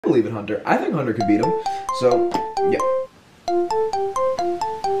believe in Hunter. I think Hunter could beat him. So, yeah.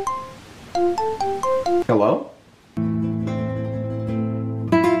 Hello?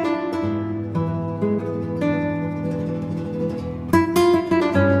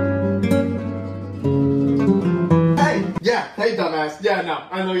 Hey, dumbass. Yeah, no,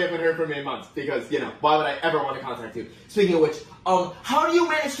 I know you haven't heard from me in months because, you know, why would I ever want to contact you? Speaking of which, how do you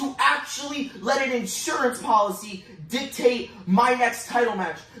manage to actually let an insurance policy dictate my next title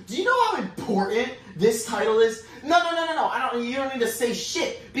match? Do you know how important this title is? No. You don't need to say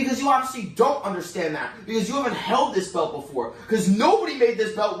shit because you obviously don't understand that because you haven't held this belt before because nobody made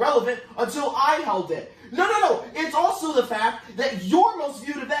this belt relevant until I held it. No. It's also the fact that your most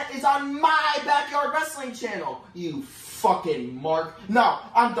viewed event is on my Backyard Wrestling channel. You fucking Mark. No,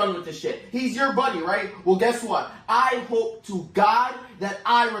 I'm done with this shit. He's your buddy, right? Well, guess what? I hope to God that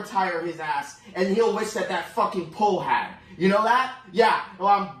I retire his ass and he'll wish that fucking pole had. You know that? Yeah. Well,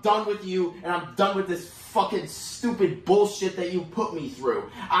 I'm done with you and I'm done with this fucking stupid bullshit that you put me through.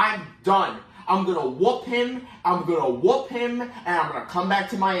 I'm done. I'm gonna whoop him, and I'm gonna come back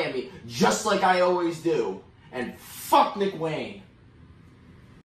to Miami, just like I always do. And fuck Nick Wayne.